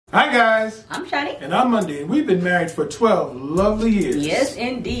Hi guys, I'm Shani. and I'm Monday, and we've been married for 12 lovely years. Yes,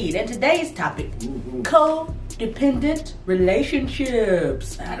 indeed. And today's topic, codependent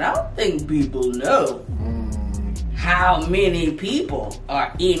relationships. I don't think people know how many people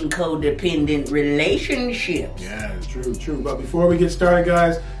are in codependent relationships. Yeah, true. But before we get started,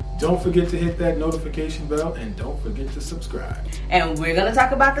 guys, don't forget to hit that notification bell, and don't forget to subscribe. And we're going to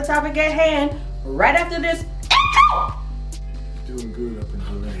talk about the topic at hand right after this. Doing good up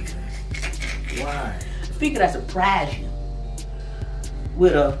until then. Why? Figured I'd surprise you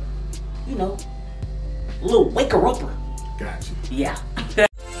with a, little waker-upper. Gotcha. Yeah.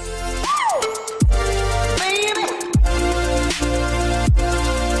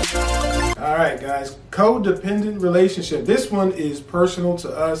 All right, guys, codependent relationship. This one is personal to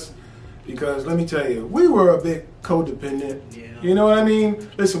us because let me tell you, we were a bit codependent. Yeah. You know what I mean?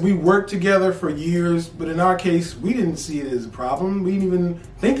 Listen, we worked together for years, but in our case, we didn't see it as a problem. We didn't even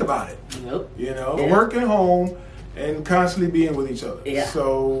think about it. Nope. Working home and constantly being with each other. Yeah.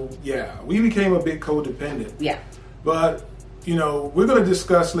 So, yeah, we became a bit codependent. Yeah. But, we're going to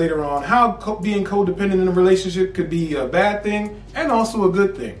discuss later on how being codependent in a relationship could be a bad thing and also a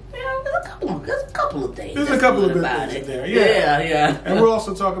good thing. There's a couple of things. There's a couple of good things in there. Yeah. And we'll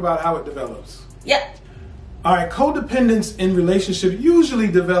also talk about how it develops. Yeah. All right, codependence in relationship usually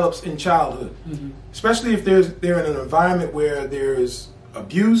develops in childhood, especially if they're in an environment where there's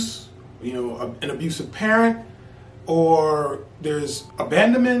abuse, an abusive parent, or there's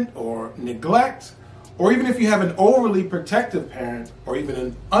abandonment or neglect, or even if you have an overly protective parent or even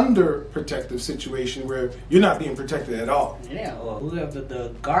an underprotective situation where you're not being protected at all. Yeah, or whoever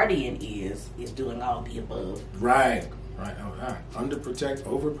the guardian is doing all the above. Right. Underprotect,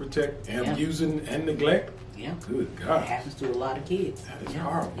 overprotect, and abusing and neglect. Yeah. Good God. It happens to a lot of kids. That is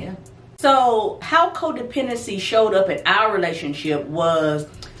horrible. Yeah. So how codependency showed up in our relationship was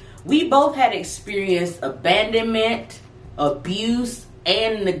we both had experienced abandonment, abuse,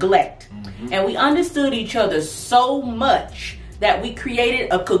 and neglect. And we understood each other so much that we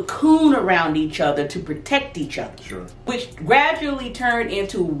created a cocoon around each other to protect each other. Sure. Which gradually turned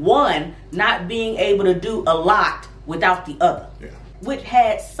into one not being able to do a lot without the other. Yeah. Which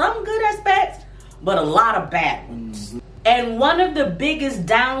had some good aspects, but a lot of bad ones. And one of the biggest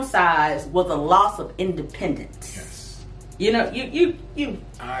downsides was a loss of independence. Yes. You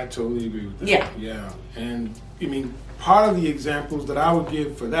I totally agree with that. Yeah. Yeah. And part of the examples that I would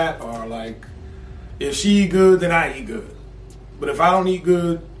give for that are like, if she eat good, then I eat good. But if I don't eat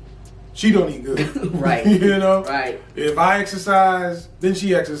good, she don't eat good. Right. Right. If I exercise, then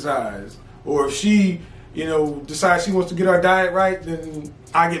she exercise. Or if she, decides she wants to get our diet right, then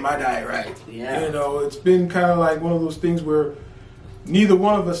I get my diet right. Yeah. It's been kind of like one of those things where neither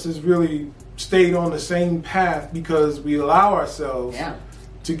one of us has really stayed on the same path because we allow ourselves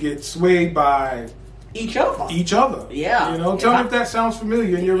to get swayed by each other. Yeah. Tell me if that sounds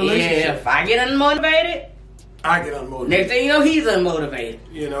familiar in your relationship. Yeah, if I get unmotivated, I get unmotivated. next thing you know, he's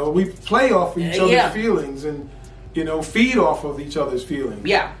unmotivated. We play off of each other's feelings and, feed off of each other's feelings.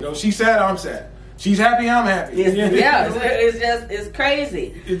 Yeah. She's sad, I'm sad. She's happy, I'm happy. It's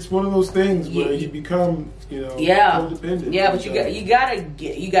crazy. It's one of those things where you become, codependent. Yeah, but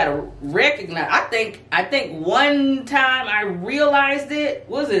you gotta recognize. I think one time I realized it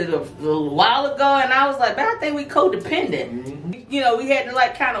was a while ago, and I was like, man, I think we codependent. We had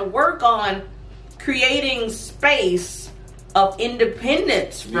to kind of work on creating space of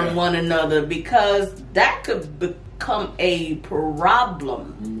independence from one another because that could become a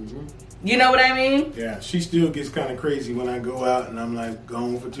problem. You know what I mean? Yeah, she still gets kind of crazy when I go out and I'm like,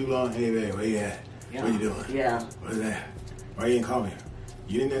 gone for too long. Hey, babe, where you at? Yeah. What you doing? Yeah. What's that? Why you didn't call me?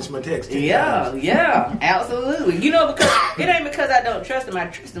 You didn't answer my text. Yeah, absolutely. Because it ain't because I don't trust him. I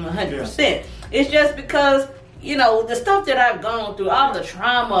trust him 100%. Yeah. It's just because, the stuff that I've gone through, all the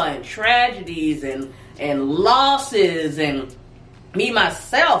trauma and tragedies and losses and me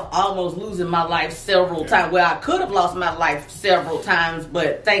myself almost losing my life several times. Well, I could have lost my life several times,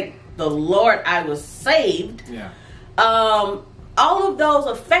 but thank the Lord I was saved. Yeah. All of those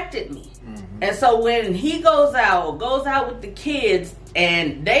affected me. And so when he goes out with the kids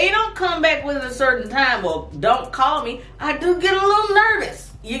and they don't come back within a certain time or don't call me, I do get a little nervous.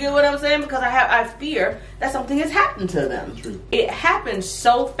 You get what I'm saying? Because I fear that something has happened to them. True. It happens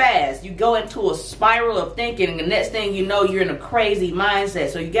so fast. You go into a spiral of thinking, and the next thing you know, you're in a crazy mindset.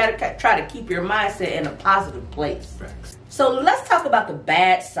 So you got to try to keep your mindset in a positive place. Facts. So let's talk about the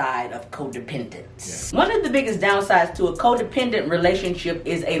bad side of codependence. Yeah. One of the biggest downsides to a codependent relationship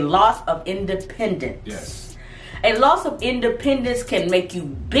is a loss of independence. Yes. A loss of independence can make you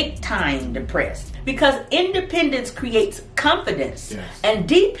big time depressed because independence creates confidence and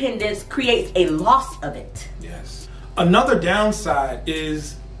dependence creates a loss of it. Yes. Another downside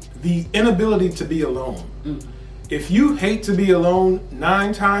is the inability to be alone. If you hate to be alone,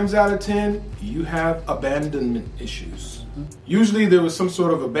 9 times out of 10, you have abandonment issues. Usually there was some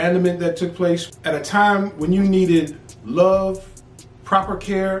sort of abandonment that took place at a time when you needed love, proper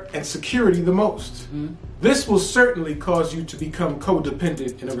care, and security the most. This will certainly cause you to become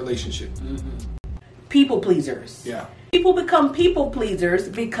codependent in a relationship. People pleasers. Yeah. People become people pleasers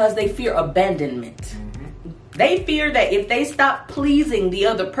because they fear abandonment. They fear that if they stop pleasing the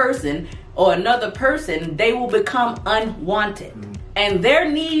other person or another person, they will become unwanted. And their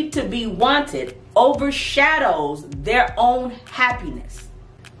need to be wanted overshadows their own happiness.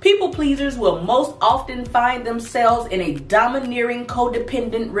 People pleasers will most often find themselves in a domineering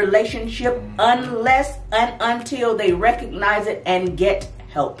codependent relationship unless and until they recognize it and get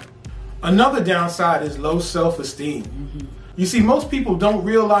help. Another downside is low self-esteem. You see, most people don't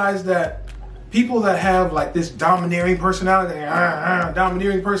realize that people that have like this domineering personality,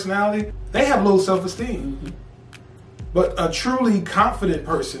 they have low self-esteem. But a truly confident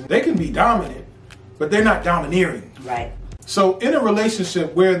person, they can be dominant, but they're not domineering. Right. So in a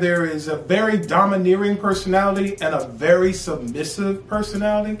relationship where there is a very domineering personality and a very submissive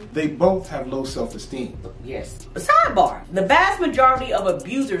personality, they both have low self-esteem. Yes. Sidebar, the vast majority of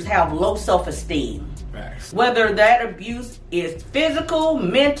abusers have low self-esteem. Facts. Whether that abuse is physical,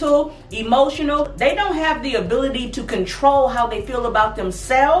 mental, emotional, they don't have the ability to control how they feel about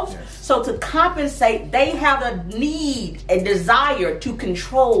themselves. So to compensate, they have a need, a desire to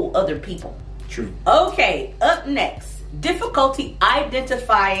control other people. True. Okay, up next. Difficulty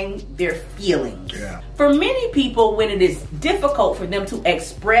identifying their feelings. For many people, when it is difficult for them to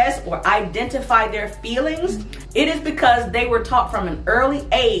express or identify their feelings, it is because they were taught from an early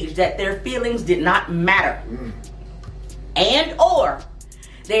age that their feelings did not matter. And or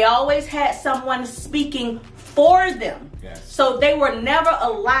they always had someone speaking for them. So they were never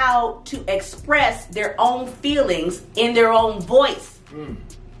allowed to express their own feelings in their own voice.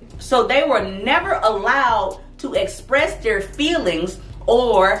 So they were never allowed to express their feelings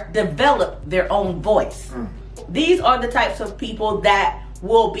or develop their own voice. These are the types of people that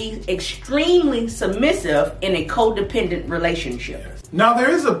will be extremely submissive in a codependent relationship. Now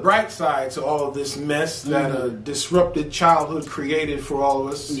there is a bright side to all of this mess that a disrupted childhood created for all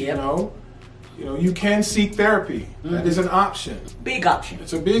of us. You know, you can seek therapy. That is an option. Big option.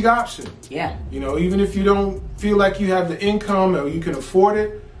 It's a big option. Yeah. You know, even if you don't feel like you have the income or you can afford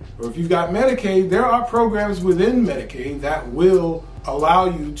it, or if you've got Medicaid, there are programs within Medicaid that will allow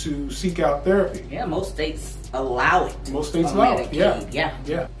you to seek out therapy. Yeah, most states allow it. Most states allow it.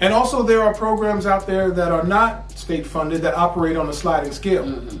 Yeah. And also there are programs out there that are not state funded that operate on a sliding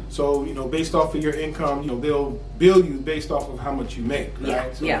scale. So, you know, based off of your income, you know, they'll bill you based off of how much you make.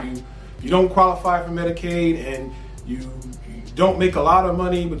 Right? So if you don't qualify for Medicaid and you don't make a lot of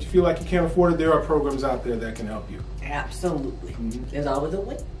money, but you feel like you can't afford it, there are programs out there that can help you. Absolutely. There's always a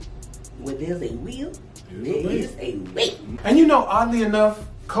way. Where there's a will, there is a way. And you know, oddly enough,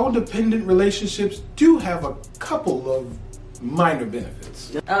 codependent relationships do have a couple of minor benefits.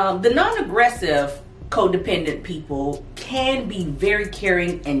 The non-aggressive codependent people can be very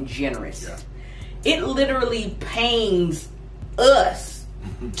caring and generous. It literally pains us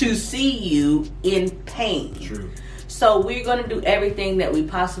to see you in pain. True. So we're going to do everything that we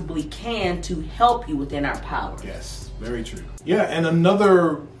possibly can to help you within our power. Yes. Very true. Yeah, and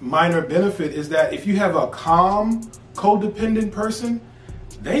another minor benefit is that if you have a calm, codependent person,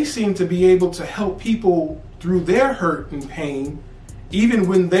 they seem to be able to help people through their hurt and pain, even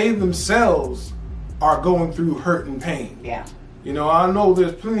when they themselves are going through hurt and pain. Yeah. You know, I know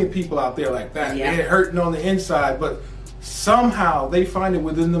there's plenty of people out there like that. They're hurting on the inside, but somehow they find it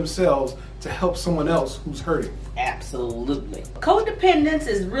within themselves to help someone else who's hurting. Absolutely. Codependence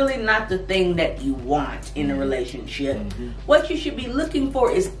is really not the thing that you want in a relationship. What you should be looking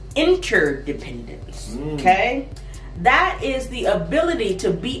for is interdependence. Okay? That is the ability to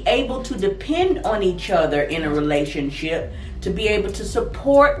be able to depend on each other in a relationship, to be able to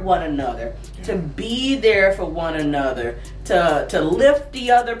support one another, to be there for one another, to lift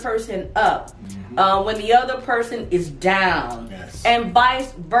the other person up when the other person is down, and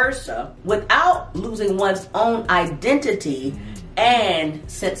vice versa, without losing one's own identity and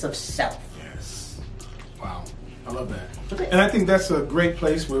sense of self. Yes. Wow. I love that. And I think that's a great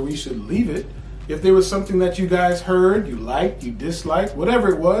place where we should leave it. If there was something that you guys heard, you liked, you disliked, whatever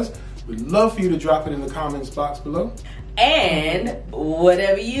it was, we'd love for you to drop it in the comments box below. And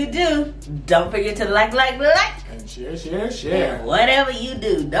whatever you do, don't forget to like. And share. And whatever you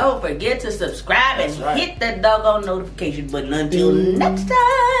do, don't forget to subscribe and hit that doggone notification button. Until next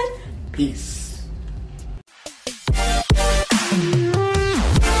time, peace.